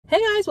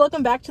guys,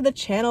 welcome back to the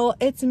channel.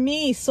 It's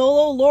me,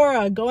 Solo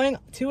Laura, going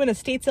to an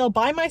estate sale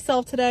by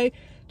myself today.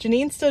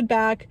 Janine stood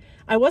back.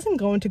 I wasn't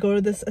going to go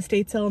to this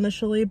estate sale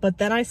initially, but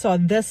then I saw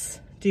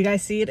this. Do you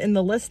guys see it in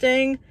the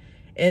listing?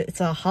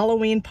 It's a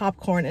Halloween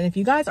popcorn, and if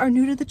you guys are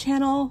new to the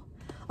channel,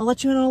 I'll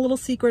let you in on a little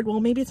secret. Well,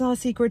 maybe it's not a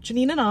secret.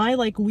 Janine and I,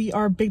 we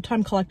are big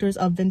time collectors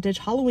of vintage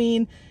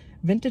Halloween,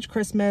 vintage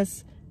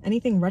Christmas,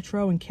 anything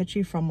retro and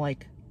kitschy from the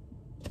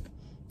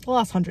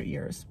last 100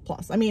 years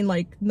plus. I mean,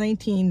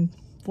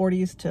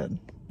 1940s to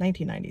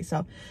 1990s.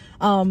 So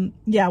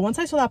yeah, once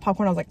I saw that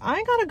popcorn, I was like,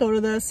 I gotta go to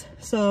this.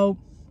 So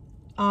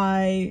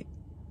I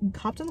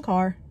hopped in the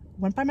car,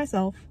 went by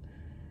myself,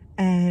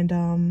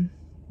 and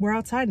we're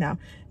outside now.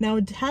 Now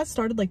it has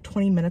started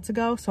 20 minutes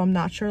ago, so I'm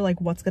not sure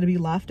what's gonna be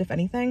left, if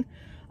anything.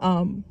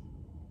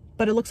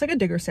 But it looks like a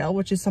digger sale,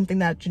 which is something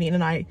that Janine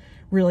and I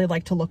really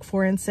like to look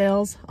for in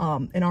sales.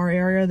 In our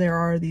area, there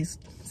are these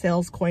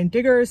sales, coin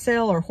digger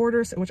sale or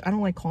hoarders, which I don't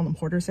like calling them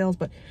hoarder sales,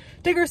 but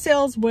digger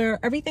sales where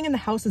everything in the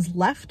house is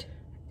left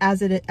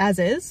as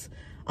is,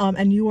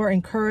 and you are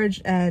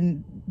encouraged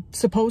and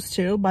supposed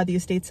to, by the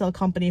estate sale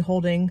company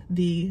holding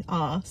the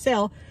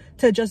sale,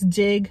 to just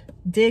dig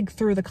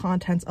through the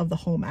contents of the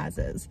home as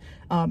is.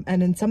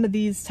 And in some of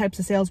these types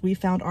of sales, we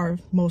found our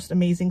most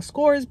amazing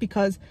scores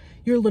because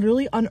you're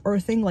literally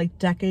unearthing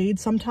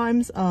decades,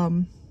 sometimes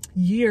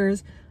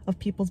years of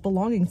people's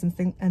belongings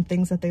and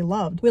things that they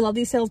loved. We love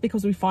these sales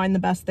because we find the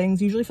best things,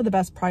 usually for the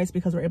best price,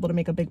 because we're able to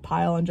make a big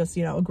pile and just,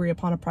 agree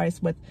upon a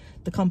price with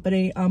the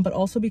company. But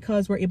also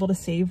because we're able to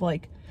save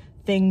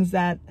things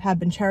that have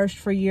been cherished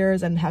for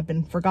years and have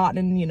been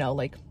forgotten,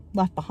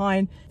 left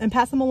behind, and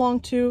pass them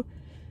along to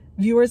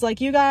viewers like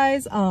you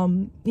guys,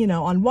 on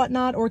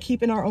Whatnot, or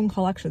keep in our own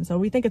collection. So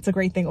we think it's a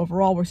great thing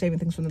overall. We're saving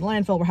things from the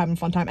landfill. We're having a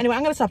fun time. Anyway,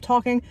 I'm going to stop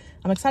talking.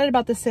 I'm excited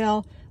about this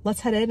sale. Let's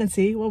head in and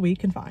see what we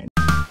can find.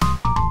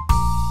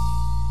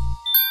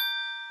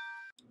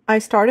 I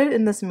started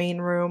in this main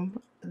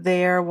room.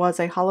 There was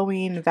a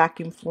Halloween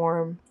vacuum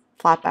form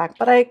flatback,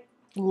 but I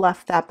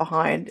left that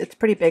behind. It's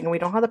pretty big and we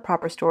don't have the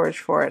proper storage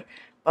for it.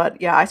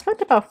 But yeah, I spent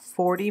about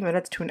 40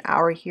 minutes to an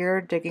hour here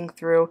digging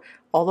through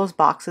all those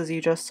boxes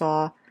you just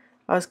saw.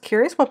 I was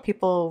curious what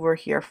people were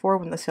here for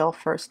when the sale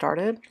first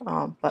started,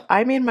 but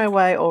I made my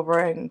way over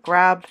and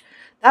grabbed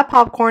that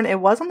popcorn. It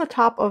was on the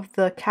top of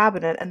the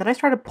cabinet, and then I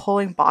started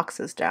pulling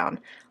boxes down,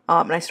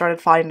 and I started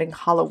finding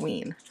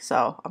Halloween,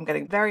 so I'm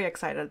getting very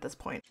excited at this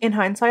point. In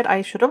hindsight,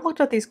 I should have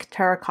looked at these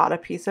terracotta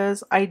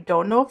pieces. I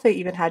don't know if they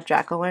even had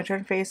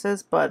jack-o'-lantern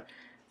faces, but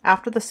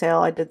after the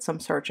sale, I did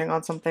some searching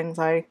on some things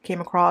I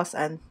came across,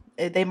 and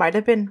they might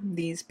have been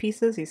these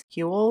pieces, these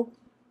Huel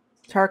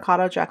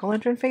terracotta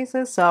jack-o'-lantern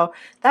faces, so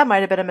that might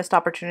have been a missed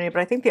opportunity, but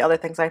I think the other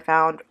things I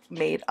found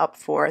made up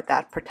for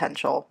that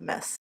potential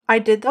miss. I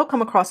did though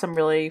come across some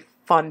really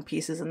fun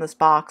pieces in this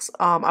box.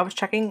 I was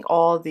checking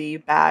all the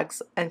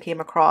bags and came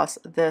across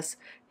this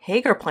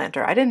Hager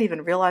planter. I didn't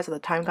even realize at the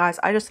time, guys.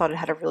 I just thought it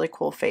had a really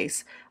cool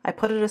face. I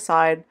put it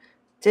aside,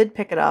 did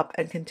pick it up,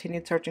 and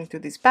continued searching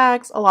through these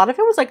bags. A lot of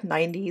it was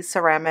 90s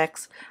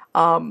ceramics,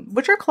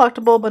 which are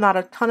collectible but not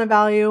a ton of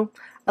value.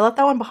 I left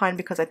that one behind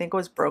because I think it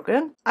was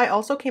broken. I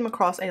also came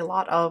across a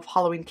lot of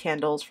Halloween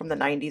candles from the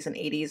 90s and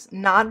 80s.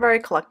 Not very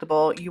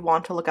collectible. You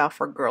want to look out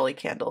for girly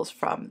candles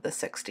from the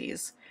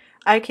 60s.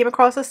 I came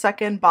across a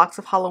second box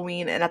of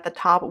Halloween, and at the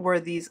top were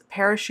these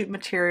parachute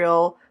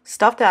material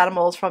stuffed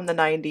animals from the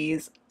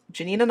 90s.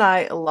 Janine and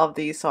I love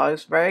these, so I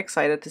was very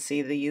excited to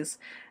see these,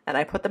 and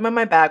I put them in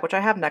my bag, which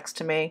I have next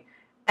to me.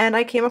 And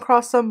I came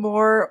across some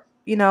more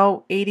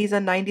 80s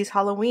and 90s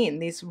Halloween.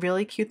 These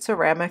really cute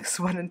ceramics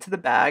went into the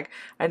bag.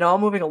 I know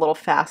I'm moving a little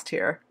fast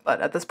here,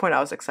 but at this point I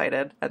was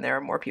excited and there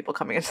are more people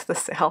coming into the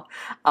sale.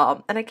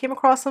 And I came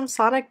across some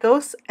Sonic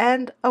Ghosts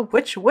and a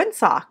Witch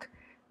Windsock.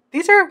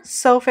 These are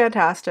so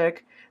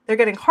fantastic. They're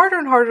getting harder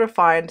and harder to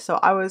find, so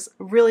I was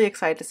really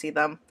excited to see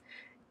them.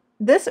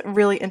 This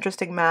really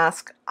interesting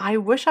mask, I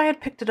wish I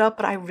had picked it up,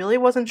 but I really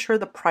wasn't sure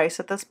the price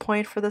at this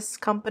point for this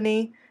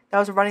company that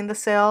was running the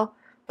sale.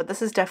 But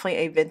this is definitely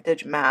a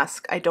vintage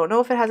mask. I don't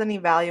know if it has any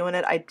value in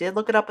it. I did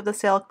look it up at the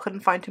sale,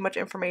 couldn't find too much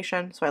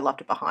information, so I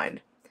left it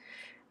behind.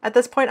 At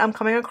this point, I'm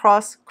coming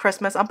across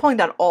Christmas. I'm pulling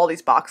down all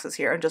these boxes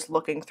here and just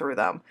looking through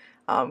them.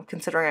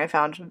 Considering I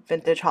found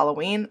vintage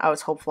Halloween, I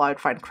was hopeful I would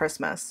find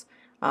Christmas.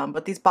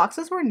 But these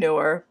boxes were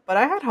newer, but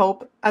I had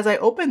hope. As I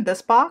opened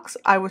this box,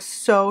 I was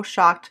so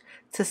shocked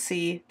to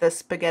see the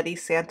Spaghetti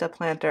Santa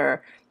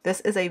planter.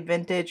 This is a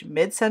vintage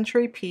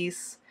mid-century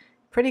piece.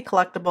 Pretty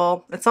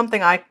collectible. It's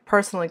something I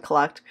personally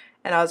collect,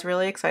 and I was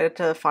really excited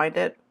to find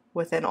it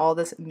within all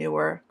this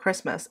newer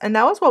Christmas. And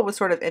that was what was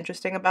sort of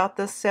interesting about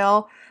this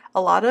sale.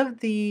 A lot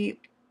of the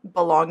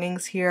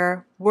belongings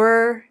here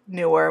were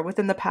newer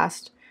within the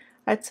past,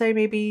 I'd say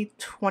maybe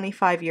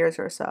 25 years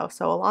or so.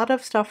 So a lot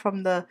of stuff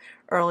from the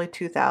early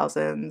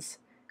 2000s,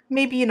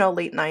 maybe,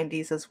 late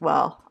 90s as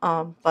well.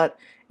 But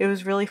it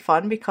was really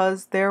fun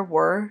because there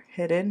were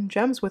hidden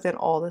gems within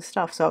all this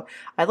stuff. So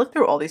I looked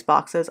through all these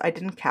boxes. I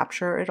didn't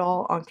capture it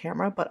all on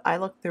camera, but I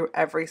looked through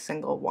every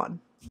single one.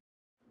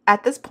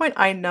 At this point,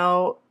 I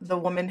know the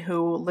woman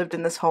who lived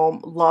in this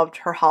home loved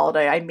her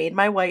holiday. I made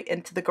my way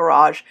into the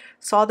garage,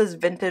 saw this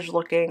vintage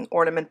looking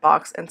ornament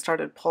box, and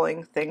started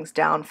pulling things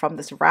down from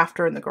this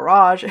rafter in the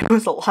garage. It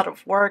was a lot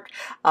of work.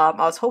 I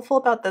was hopeful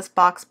about this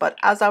box, but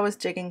as I was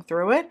digging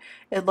through it,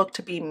 it looked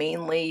to be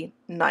mainly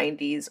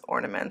 90s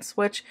ornaments,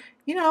 which,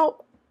 you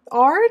know,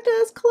 aren't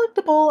as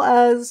collectible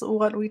as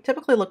what we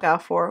typically look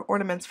out for,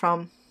 ornaments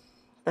from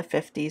the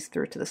 50s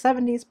through to the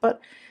 70s,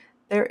 but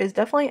there is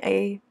definitely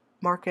a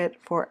market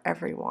for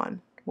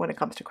everyone when it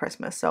comes to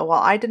Christmas. So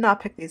while I did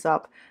not pick these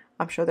up,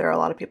 I'm sure there are a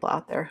lot of people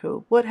out there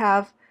who would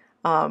have.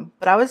 But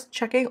I was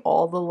checking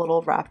all the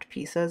little wrapped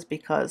pieces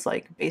because,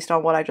 like, based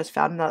on what I just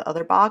found in that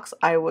other box,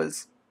 I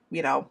was,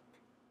 you know,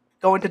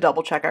 going to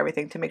double check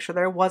everything to make sure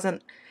there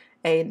wasn't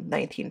a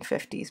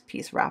 1950s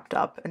piece wrapped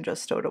up and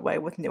just stowed away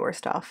with newer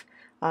stuff.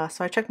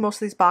 So I checked most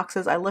of these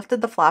boxes. I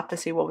lifted the flap to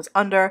see what was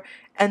under,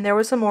 and there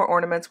was some more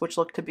ornaments which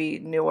looked to be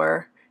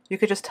newer. You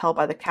could just tell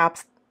by the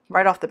caps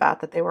right off the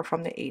bat that they were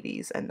from the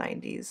 80s and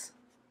 90s.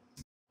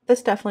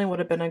 This definitely would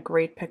have been a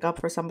great pickup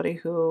for somebody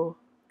who,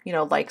 you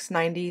know, likes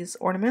 90s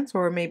ornaments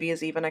or maybe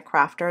is even a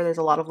crafter. There's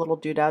a lot of little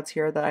doodads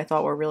here that I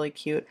thought were really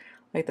cute,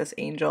 like this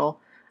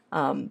angel.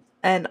 And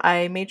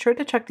I made sure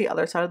to check the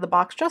other side of the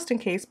box just in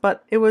case,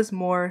 but it was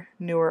more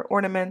newer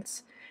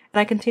ornaments.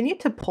 And I continued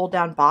to pull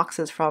down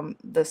boxes from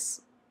this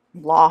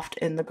loft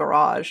in the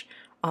garage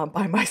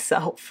by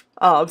myself.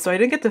 So I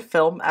didn't get to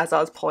film as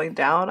I was pulling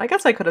down. I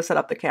guess I could have set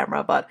up the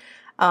camera, but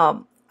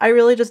I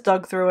really just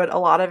dug through it. A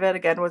lot of it,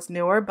 again, was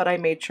newer, but I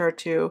made sure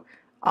to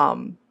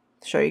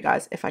show you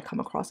guys if I come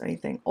across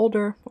anything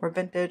older or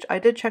vintage. I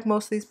did check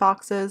most of these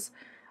boxes.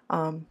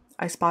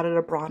 I spotted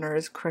a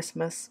Bronner's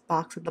Christmas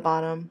box at the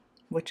bottom,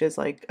 which is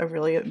like a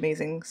really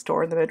amazing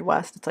store in the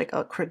Midwest. It's like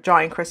a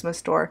giant Christmas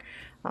store.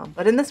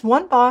 But in this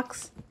one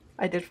box,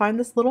 I did find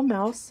this little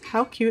mouse.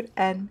 How cute.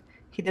 And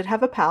he did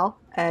have a pal,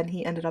 and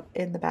he ended up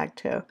in the bag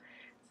too.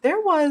 There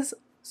was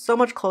so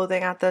much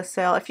clothing at this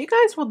sale. If you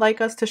guys would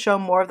like us to show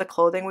more of the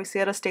clothing we see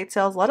at estate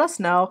sales, let us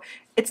know.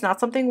 It's not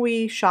something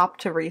we shop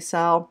to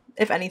resell.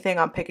 If anything,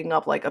 I'm picking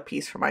up like a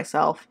piece for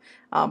myself.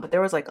 But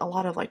there was like a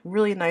lot of like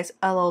really nice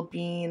LL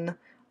Bean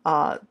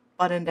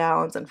button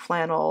downs and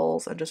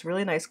flannels and just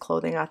really nice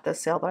clothing at this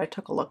sale that I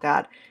took a look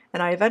at.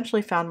 And I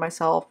eventually found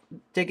myself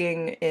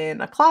digging in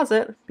a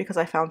closet because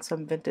I found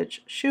some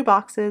vintage shoe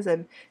boxes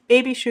and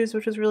baby shoes,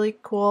 which was really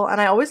cool.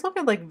 And I always look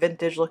at like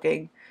vintage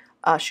looking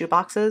shoe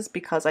boxes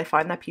because I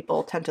find that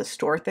people tend to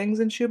store things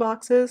in shoe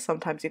boxes.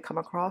 Sometimes you come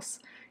across,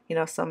 you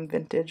know, some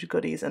vintage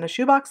goodies in a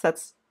shoe box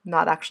that's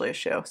not actually a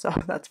shoe, so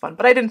that's fun.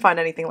 But I didn't find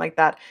anything like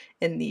that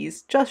in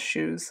these, just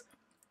shoes.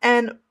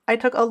 And I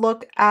took a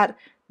look at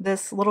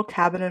this little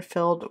cabinet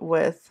filled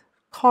with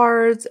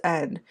cards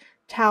and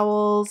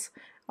towels.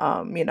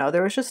 You know,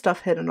 there was just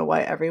stuff hidden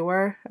away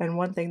everywhere. And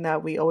one thing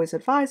that we always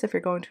advise if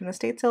you're going to an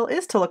estate sale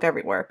is to look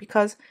everywhere,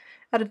 because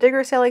at a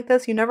digger sale like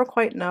this, you never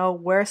quite know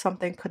where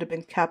something could have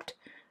been kept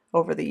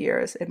over the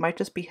years. It might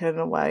just be hidden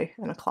away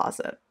in a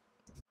closet.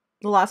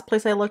 The last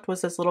place I looked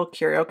was this little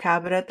curio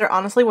cabinet. There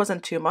honestly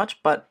wasn't too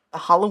much, but the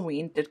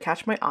Halloween did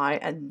catch my eye,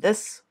 and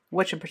this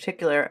witch in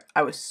particular,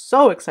 I was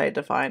so excited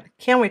to find.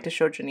 Can't wait to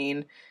show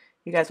Janine.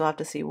 You guys will have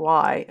to see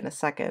why in a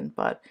second,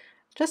 but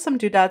just some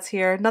doodads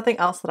here. Nothing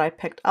else that I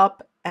picked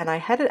up, and I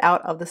headed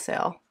out of the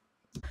sale.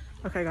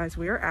 Okay guys,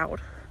 we are out.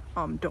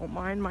 Don't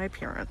mind my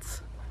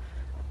appearance.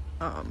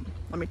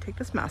 Let me take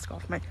this mask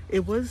off.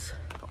 It was,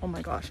 oh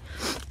my gosh,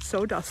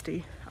 so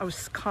dusty. I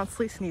was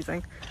constantly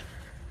sneezing.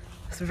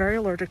 I was very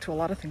allergic to a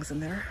lot of things in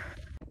there.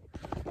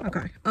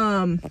 Okay.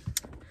 I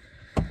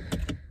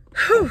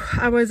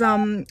was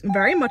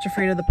very much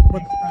afraid of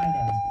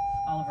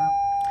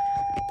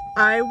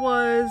I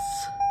was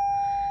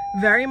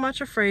very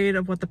much afraid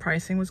of what the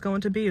pricing was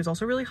going to be. It was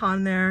also really hot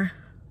in there.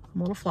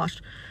 I'm a little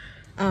flushed.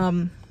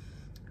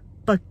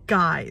 But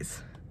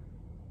guys,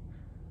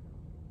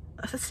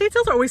 estate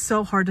sales are always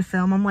so hard to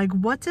film. I'm like,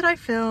 what did I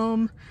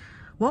film?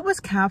 What was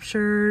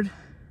captured?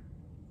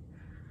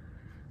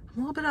 I'm a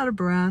little bit out of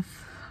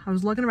breath. I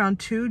was lugging around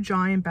 2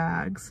 giant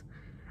bags.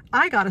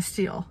 I got a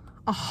steal.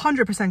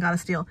 100% got a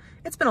steal.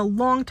 It's been a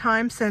long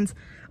time since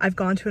I've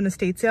gone to an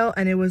estate sale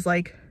and it was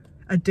like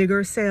a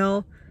digger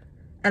sale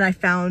and I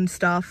found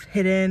stuff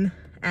hidden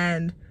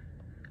and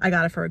I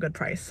got it for a good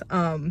price.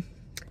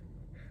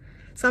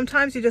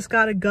 Sometimes you just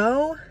gotta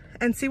go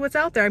and see what's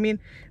out there. I mean,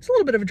 it's a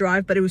little bit of a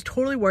drive, but it was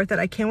totally worth it.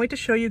 I can't wait to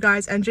show you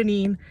guys and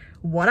Janine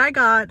what I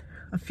got.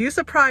 A few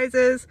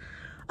surprises.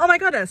 Oh my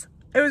goodness.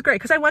 It was great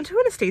because I went to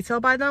an estate sale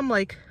by them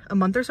like a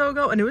month or so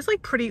ago and it was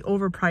like pretty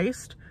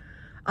overpriced.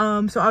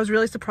 So I was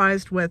really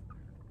surprised with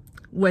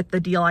the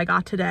deal I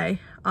got today.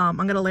 I'm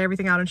going to lay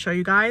everything out and show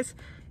you guys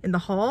in the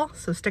haul.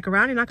 So stick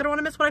around. You're not going to want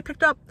to miss what I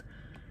picked up.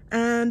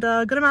 And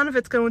a good amount of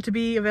it's going to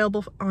be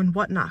available on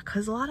Whatnot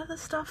because a lot of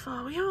this stuff,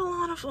 we have a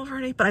lot of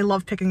already, but I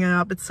love picking it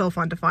up. It's so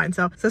fun to find.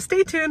 So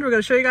stay tuned. We're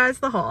going to show you guys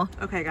the haul.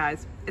 Okay,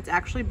 guys, it's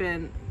actually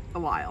been a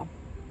while.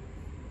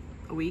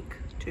 A week,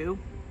 2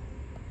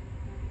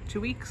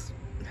 weeks.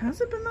 Has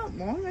it been that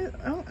long?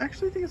 I don't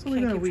actually think it's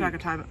only been a week. Can't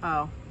keep track of time.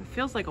 Oh, it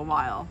feels like a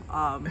while.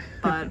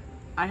 But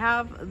I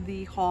have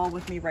the haul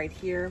with me right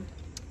here.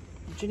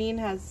 Janine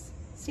has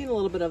seen a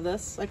little bit of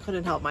this. I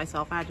couldn't help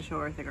myself. I had to show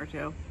her a thing or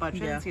two, but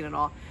she hadn't seen it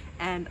all.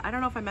 And I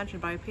don't know if I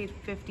mentioned, but I paid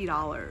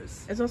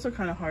 $50. It's also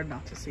kind of hard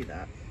not to see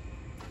that.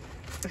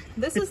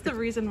 This is the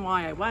reason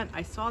why I went.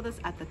 I saw this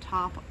at the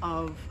top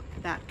of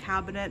that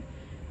cabinet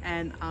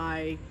and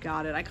I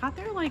got it. I got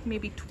there like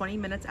maybe 20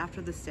 minutes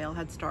after the sale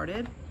had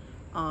started.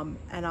 And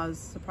I was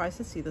surprised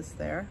to see this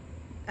there.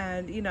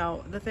 And you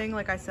know, the thing,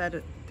 like I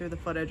said through the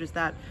footage, is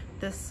that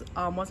this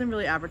wasn't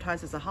really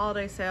advertised as a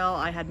holiday sale.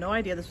 I had no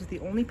idea this was the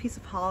only piece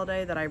of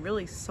holiday that I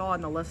really saw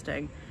in the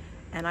listing.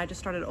 And I just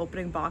started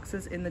opening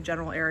boxes in the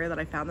general area that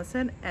I found this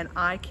in, and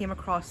I came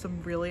across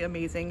some really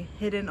amazing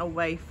hidden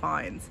away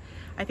finds.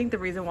 I think the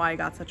reason why I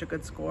got such a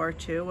good score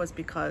too was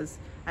because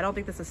I don't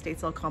think this estate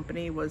sale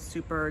company was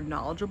super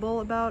knowledgeable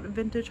about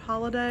vintage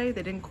holiday.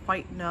 They didn't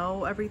quite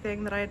know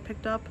everything that I had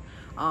picked up.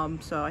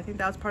 So I think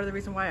that was part of the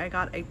reason why I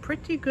got a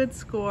pretty good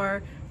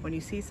score when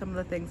you see some of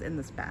the things in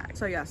this bag.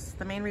 So yes,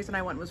 the main reason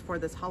I went was for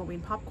this Halloween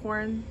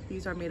popcorn.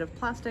 These are made of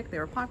plastic. They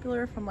were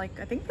popular from like,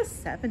 I think the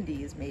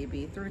 70s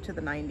maybe through to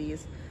the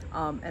 90s.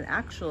 And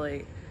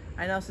actually,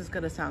 I know this is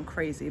gonna sound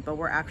crazy, but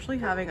we're actually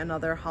having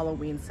another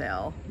Halloween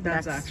sale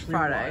That's next actually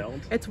Friday.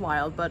 wild. It's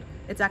wild, but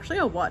it's actually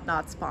a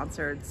Whatnot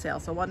sponsored sale.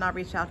 So Whatnot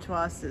reached out to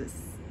us.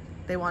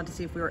 They wanted to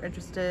see if we were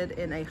interested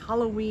in a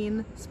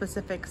Halloween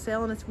specific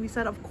sale, and we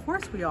said of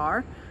course we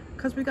are,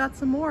 because we got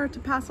some more to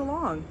pass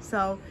along.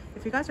 So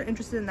if you guys are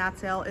interested in that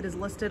sale, it is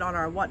listed on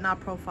our Whatnot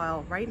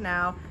profile right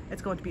now.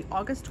 It's going to be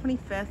August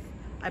 25th.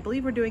 I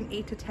believe we're doing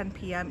 8 to 10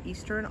 p.m.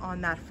 Eastern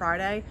on that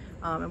Friday.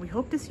 And we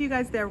hope to see you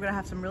guys there. We're gonna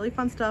have some really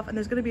fun stuff, and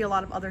there's gonna be a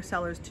lot of other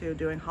sellers too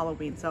doing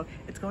Halloween. So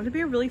it's going to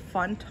be a really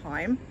fun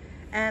time.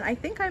 And I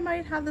think I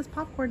might have this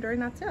popcorn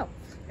during that sale.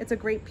 It's a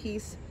great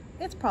piece.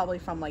 It's probably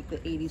from like the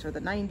 80s or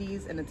the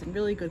 90s, and it's in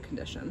really good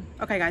condition.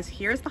 Okay guys,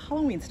 here's the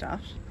Halloween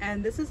stuff.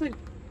 And this is a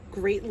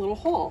great little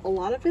haul. A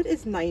lot of it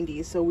is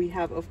 90s. So we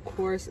have, of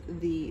course,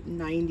 the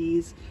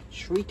 90s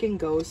Shrieking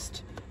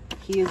Ghost.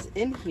 He is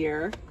in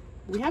here.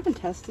 We haven't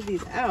tested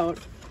these out,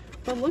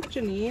 but look,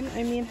 Janine,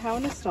 I mean, how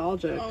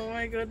nostalgic. Oh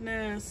my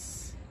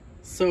goodness.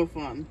 So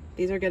fun.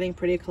 These are getting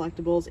pretty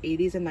collectibles,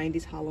 80s and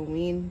 90s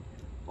Halloween.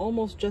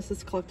 Almost just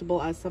as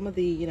collectible as some of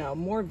the, you know,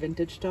 more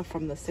vintage stuff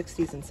from the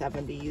 60s and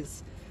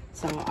 70s.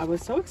 So I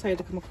was so excited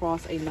to come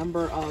across a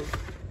number of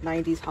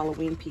 90s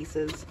Halloween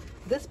pieces.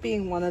 This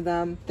being one of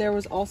them. There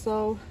was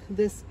also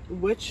this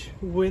witch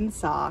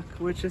windsock,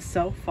 which is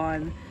so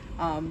fun,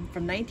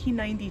 from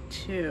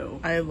 1992.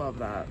 I love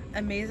that.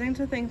 Amazing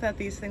to think that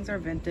these things are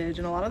vintage,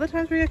 and a lot of the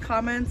times we get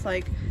comments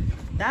like,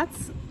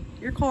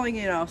 you're calling,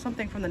 you know,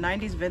 something from the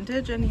 90s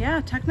vintage, and yeah,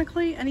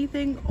 technically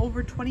anything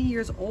over 20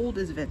 years old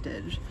is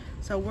vintage.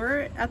 So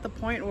we're at the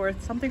point where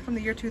something from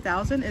the year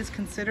 2000 is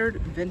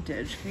considered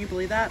vintage. Can you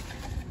believe that?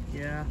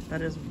 Yeah,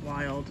 that is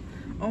wild.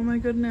 Oh my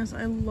goodness,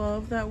 I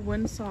love that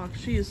windsock.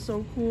 She is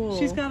so cool.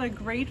 She's got a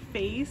great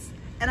face.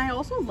 And I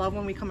also love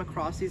when we come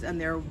across these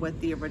and they're with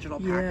the original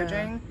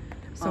packaging.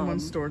 Someone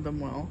stored them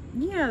well.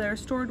 Yeah, they're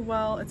stored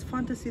well. It's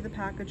fun to see the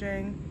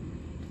packaging.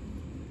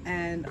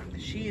 And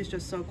she is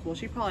just so cool.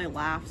 She probably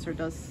laughs or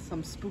does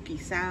some spooky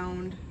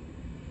sound.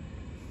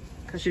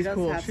 Because she does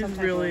cool. have some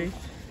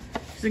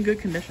She's in good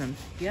condition.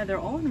 Yeah, they're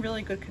all in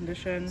really good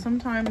condition.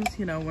 Sometimes,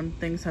 you know, when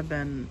things have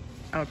been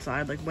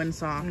outside, like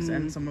windsocks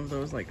and some of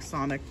those like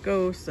sonic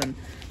ghosts and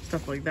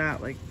stuff like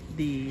that, like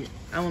the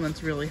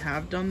elements really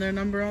have done their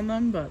number on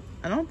them, but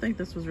I don't think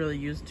this was really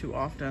used too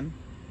often.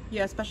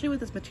 Yeah, especially with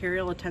this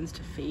material, it tends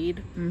to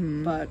fade,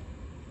 but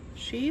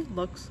she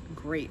looks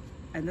great.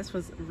 And this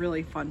was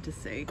really fun to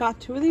see.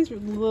 Got two of these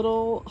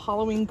little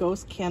Halloween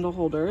ghost candle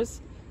holders.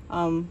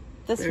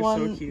 This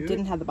one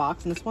didn't have the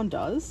box, and this one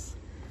does.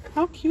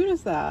 How cute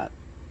is that?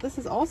 This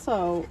is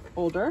also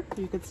older.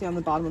 You can see on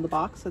the bottom of the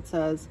box it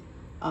says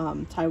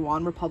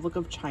Taiwan Republic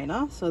of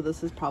China. So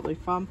this is probably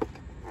from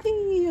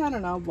the, I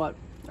don't know what,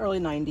 early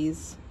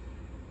 90s.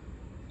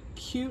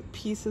 Cute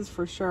pieces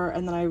for sure.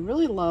 And then I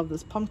really love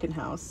this pumpkin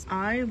house.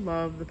 I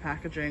love the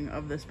packaging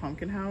of this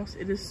pumpkin house.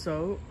 It is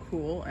so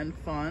cool and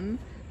fun.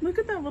 Look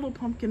at that little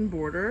pumpkin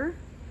border.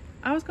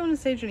 I was going to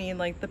say, Janine,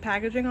 like the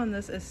packaging on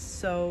this is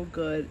so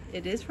good.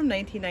 It is from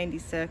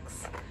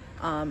 1996,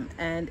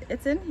 and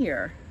it's in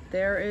here.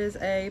 There is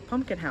a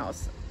pumpkin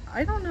house.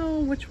 I don't know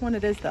which one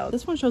it is though.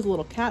 This one shows a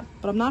little cat,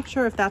 but I'm not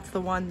sure if that's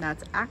the one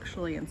that's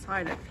actually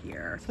inside of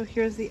here. So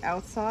here's the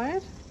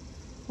outside,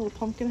 little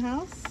pumpkin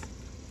house.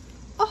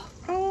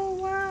 Oh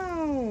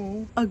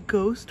wow! A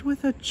ghost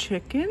with a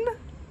chicken?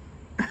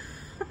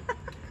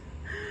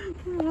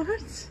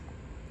 What?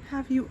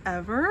 Have you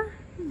ever?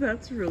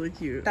 That's really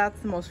cute. That's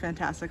the most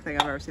fantastic thing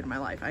I've ever seen in my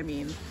life. I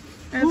mean,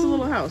 and it's a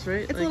little house,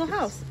 right? It's a little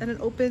house, and it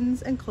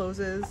opens and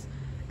closes,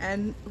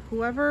 and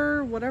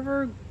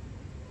whatever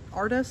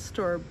artist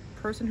or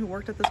person who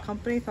worked at this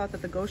company thought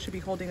that the ghost should be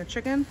holding a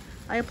chicken,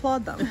 I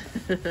applaud them.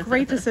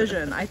 Great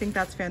decision. I think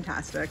that's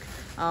fantastic.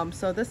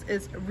 So this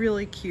is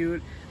really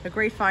cute, a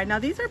great find. Now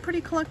these are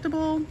pretty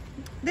collectible.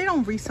 They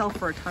don't resell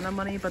for a ton of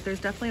money, but there's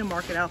definitely a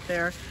market out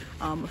there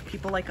of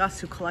people like us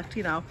who collect,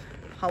 you know,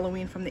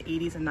 Halloween from the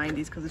 80s and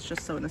 90s because it's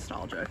just so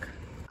nostalgic.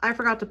 I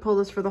forgot to pull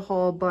this for the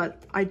haul,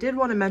 but I did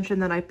want to mention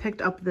that I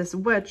picked up this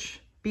witch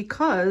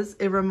because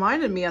it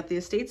reminded me at the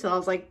estate sale. I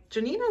was like,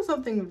 Janine has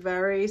something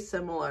very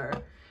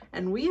similar.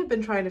 And we have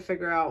been trying to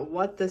figure out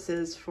what this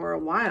is for a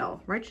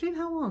while. Right, Janine?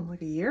 How long?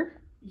 Like a year?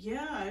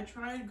 Yeah, I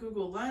tried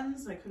Google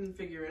Lens. I couldn't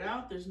figure it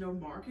out. There's no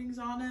markings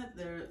on it.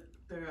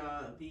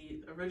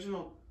 The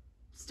original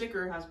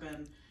sticker has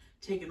been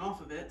taken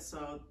off of it,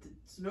 so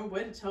there's no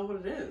way to tell what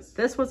it is.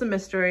 This was a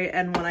mystery,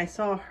 and when I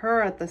saw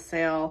her at the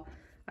sale,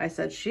 I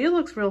said, she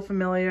looks real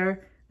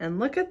familiar. And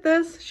look at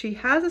this. She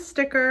has a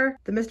sticker.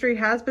 The mystery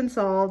has been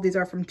solved. These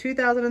are from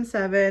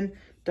 2007,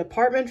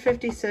 Department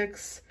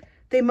 56.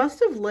 They must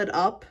have lit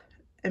up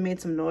and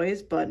made some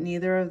noise, but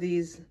neither of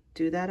these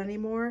do that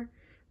anymore.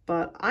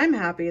 But I'm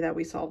happy that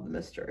we solved the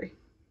mystery.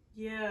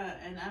 Yeah,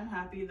 and I'm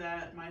happy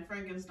that my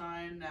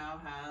Frankenstein now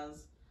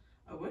has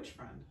a witch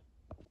friend.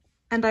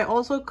 And I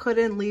also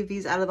couldn't leave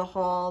these out of the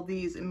haul.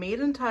 These made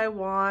in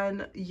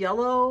Taiwan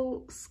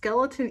yellow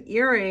skeleton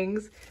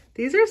earrings.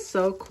 These are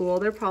so cool.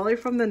 They're probably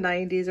from the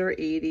 90s or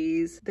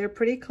 80s. They're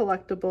pretty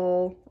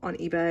collectible on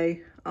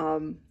eBay.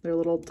 Their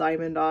little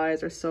diamond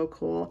eyes are so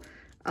cool.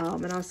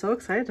 And I was so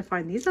excited to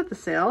find these at the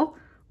sale.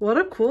 What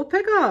a cool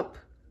pickup.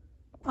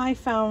 I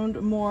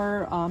found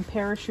more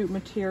parachute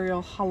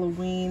material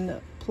Halloween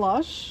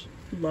plush.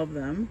 Love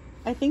them.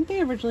 I think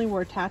they originally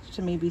were attached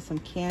to maybe some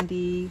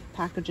candy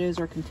packages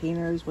or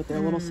containers with their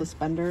little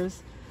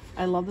suspenders.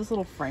 I love this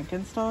little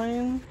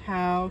Frankenstein.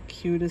 How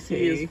cute is he?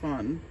 He is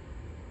fun.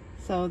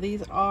 So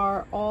these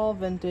are all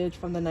vintage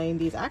from the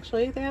 90s.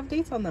 Actually, they have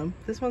dates on them.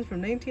 This one's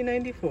from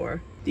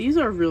 1994. These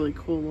are really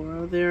cool,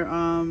 Laura. They're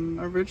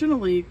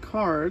originally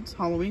cards,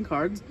 Halloween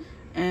cards,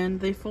 and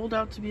they fold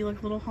out to be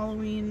like little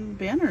Halloween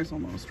banners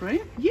almost,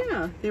 right?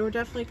 Yeah, they were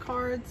definitely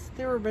cards.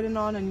 They were written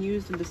on and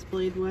used and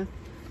displayed with,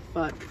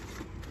 but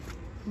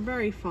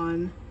very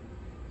fun.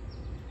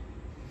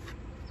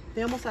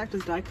 They almost act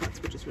as die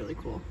cuts, which is really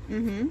cool.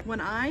 When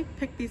I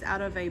picked these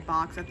out of a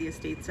box at the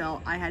estate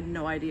sale, I had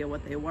no idea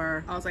what they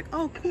were. I was like,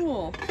 oh,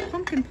 cool,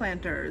 pumpkin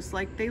planters.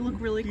 Like, they look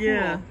really cool.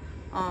 Yeah.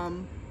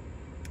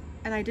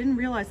 And I didn't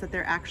realize that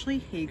they're actually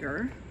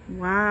Hager.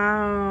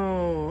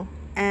 Wow.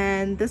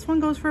 And this one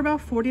goes for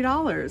about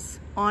 $40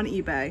 on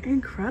eBay.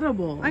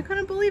 Incredible. I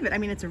couldn't believe it. I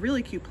mean, it's a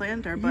really cute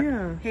planter, but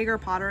Yeah. Hager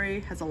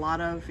pottery has a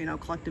lot of, you know,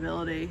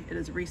 collectability. It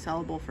is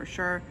resellable for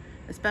sure,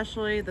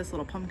 especially this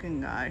little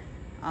pumpkin guy.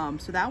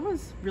 So that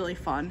was really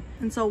fun.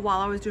 And so while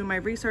I was doing my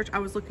research, I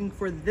was looking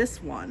for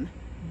this one.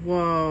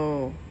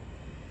 Whoa.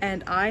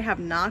 And I have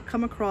not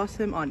come across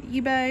him on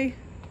eBay.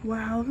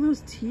 Wow, look at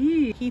those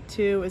teeth. He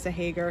too is a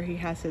Hager. He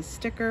has his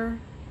sticker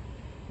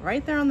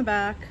right there on the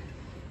back.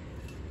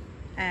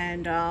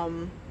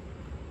 And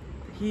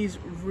he's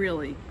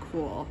really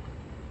cool.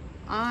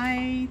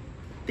 I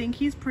think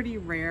he's pretty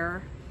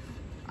rare.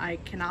 I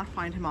cannot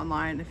find him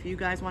online. If you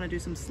guys want to do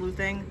some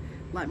sleuthing,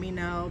 let me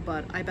know,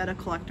 but I bet a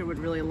collector would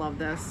really love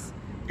this.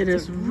 It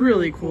It's is a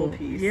really cool cool.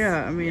 piece.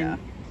 Yeah, I mean, Yeah.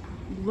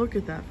 look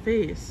at that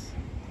face.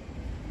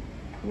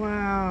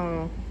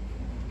 Wow.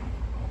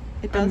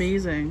 It does,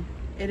 Amazing.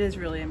 It is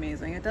really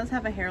amazing. It does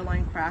have a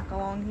hairline crack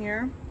along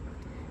here,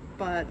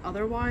 but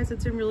otherwise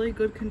it's in really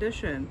good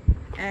condition.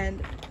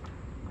 And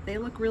they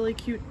look really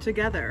cute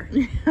together.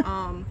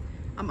 I'm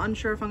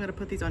unsure if I'm gonna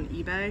put these on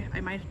eBay.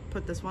 I might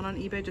put this one on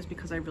eBay just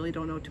because I really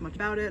don't know too much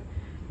about it.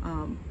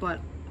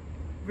 But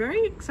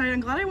very excited. I'm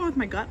glad I went with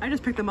my gut. I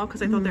just picked them up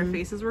because I thought their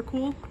faces were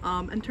cool.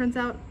 And turns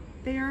out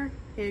they are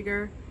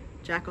Hager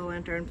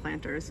jack-o'-lantern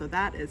planters. So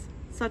that is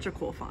such a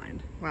cool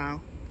find.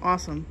 Wow.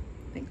 Awesome.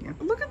 Thank you.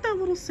 Look at that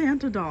little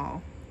Santa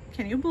doll.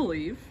 Can you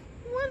believe?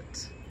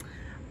 What?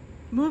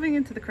 Moving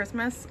into the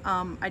Christmas,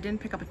 I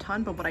didn't pick up a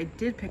ton, but what I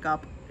did pick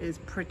up is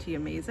pretty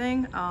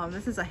amazing.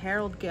 This is a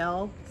Harold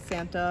Gale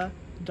Santa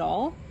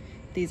doll.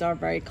 These are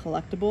very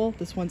collectible.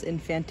 This one's in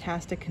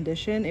fantastic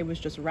condition. It was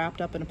just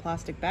wrapped up in a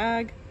plastic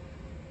bag.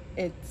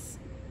 It's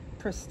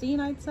pristine,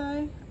 I'd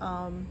say.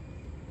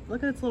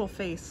 Look at its little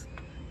face.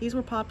 These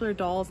were popular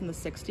dolls in the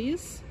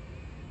 60s.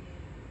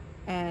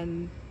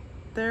 And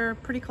they're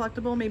pretty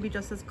collectible, maybe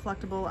just as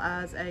collectible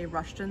as a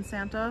Rushton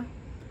Santa.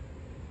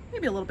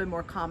 Maybe a little bit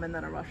more common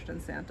than a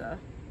Rushton Santa,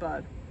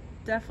 but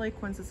definitely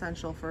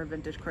quintessential for a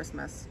vintage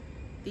Christmas.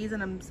 These in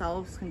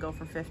themselves can go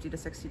for $50 to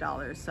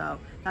 $60, so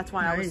that's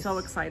why I was so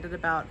excited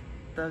about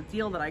the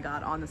deal that I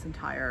got on this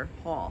entire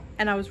haul.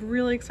 And I was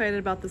really excited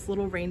about this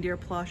little reindeer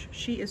plush.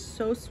 She is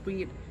so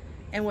sweet,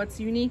 and what's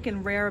unique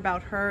and rare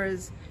about her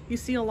is you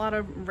see a lot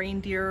of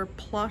reindeer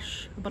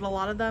plush, but a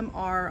lot of them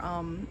are,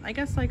 I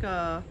guess, like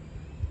a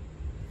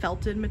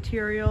felted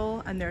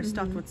material, and they're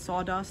stuffed with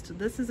sawdust.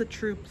 This is a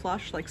true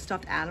plush, like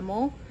stuffed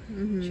animal.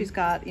 She's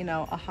got, you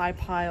know, a high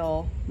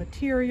pile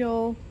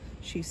material.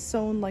 She's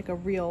sewn like a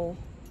real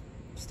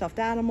stuffed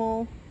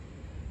animal.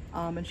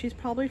 And she's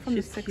probably from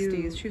the 60s.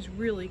 Cute. She's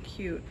really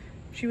cute.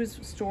 She was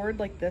stored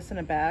like this in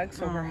a bag,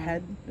 so her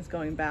head is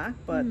going back,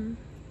 but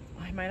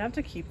I might have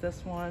to keep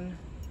this one.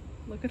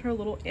 Look at her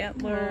little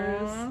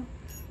antlers.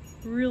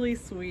 Really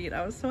sweet.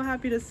 I was so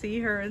happy to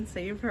see her and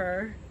save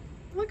her.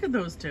 Look at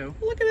those two.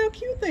 Look at how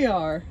cute they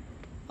are.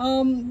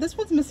 This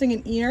one's missing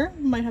an ear.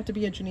 Might have to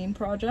be a Janine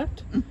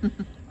project.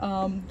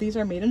 These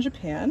are made in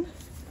Japan.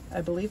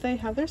 I believe they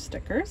have their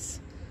stickers.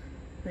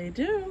 They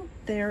do.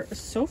 They're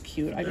so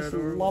cute. I just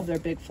adorable. love their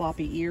big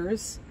floppy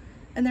ears.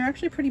 And they're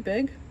actually pretty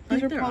big. These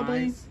Like are their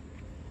probably eyes.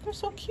 they're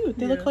so cute.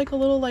 They Yeah. look like a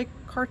little like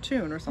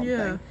cartoon or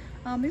something.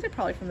 Yeah. These are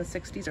probably from the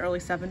 60s, early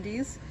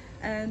 70s.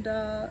 And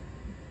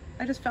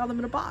I just found them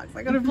in a box.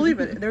 I couldn't believe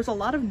it. There's a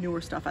lot of newer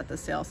stuff at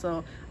this sale,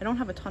 so I don't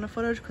have a ton of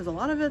footage because a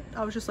lot of it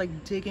I was just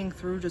like digging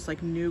through just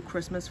like new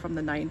Christmas from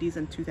the 90s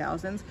and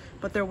 2000s,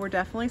 but there were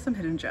definitely some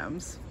hidden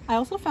gems. I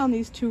also found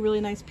these two really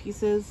nice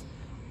pieces.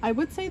 I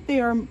would say they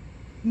are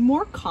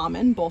more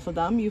common, both of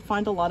them. You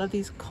find a lot of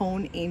these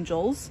cone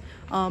angels,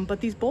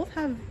 but these both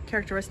have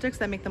characteristics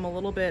that make them a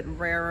little bit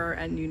rarer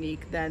and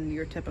unique than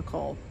your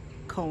typical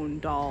cone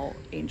doll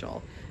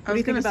angel. What do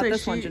you think about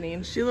this one,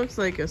 Janine? She looks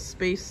like a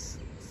space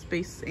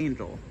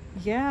angel.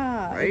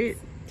 Yeah, Right?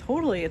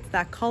 Totally. It's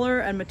that color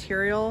and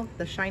material,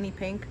 the shiny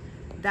pink.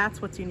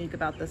 That's what's unique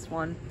about this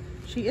one.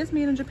 She is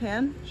made in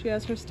Japan. She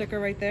has her sticker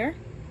right there.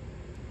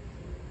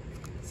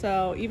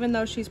 So even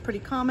though she's pretty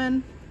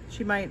common,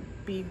 she might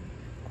be,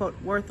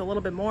 quote, worth a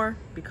little bit more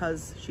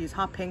because she's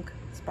hot pink,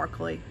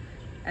 sparkly,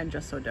 and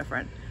just so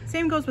different.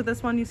 Same goes with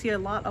this one. You see a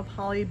lot of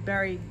holly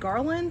berry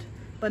garland,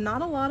 but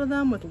not a lot of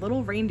them with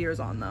little reindeers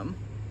on them.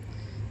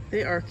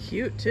 They are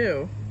cute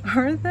too.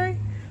 Aren't they?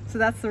 So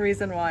that's the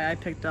reason why I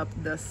picked up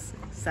this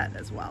set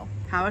as well.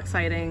 How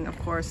exciting, of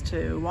course,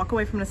 to walk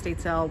away from an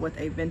estate sale with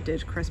a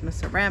vintage Christmas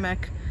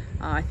ceramic.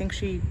 I think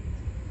she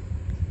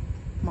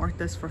marked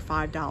this for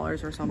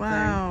 $5 or something.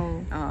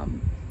 Wow.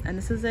 And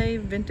this is a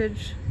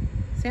vintage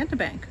Santa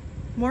bank.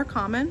 More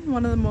common,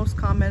 one of the most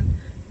common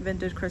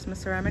vintage Christmas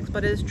ceramics,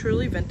 but it is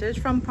truly vintage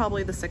from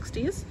probably the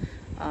 60s.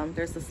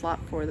 There's the slot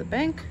for the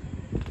bank.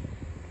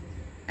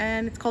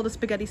 And it's called a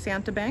spaghetti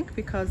Santa bank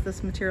because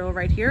this material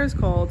right here is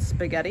called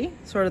spaghetti,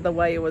 sort of the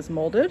way it was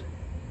molded.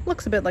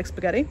 Looks a bit like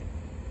spaghetti.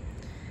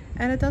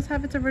 And it does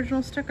have its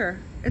original sticker.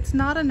 It's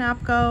not a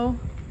Napco.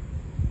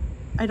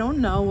 I don't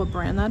know what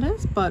brand that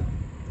is, but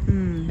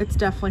it's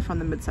definitely from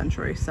the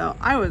mid-century. So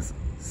I was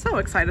so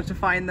excited to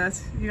find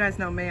this. You guys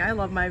know me, I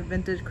love my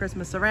vintage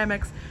Christmas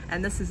ceramics,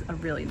 and this is a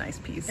really nice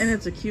piece. And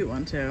it's a cute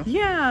one too.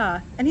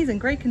 Yeah, and he's in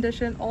great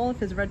condition. All of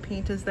his red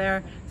paint is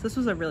there. So this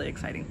was a really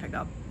exciting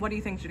pickup. What do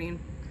you think, Janine?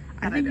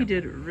 I think you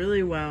did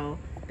really well.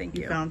 Thank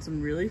you. You found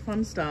some really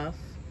fun stuff.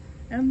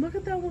 And look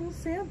at that little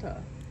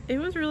Santa. It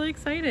was really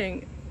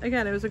exciting.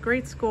 Again, it was a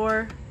great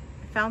score.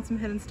 I found some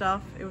hidden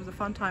stuff. It was a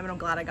fun time, and I'm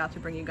glad I got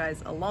to bring you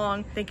guys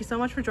along. Thank you so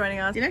much for joining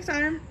us. See you next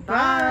time.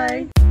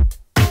 Bye. Bye.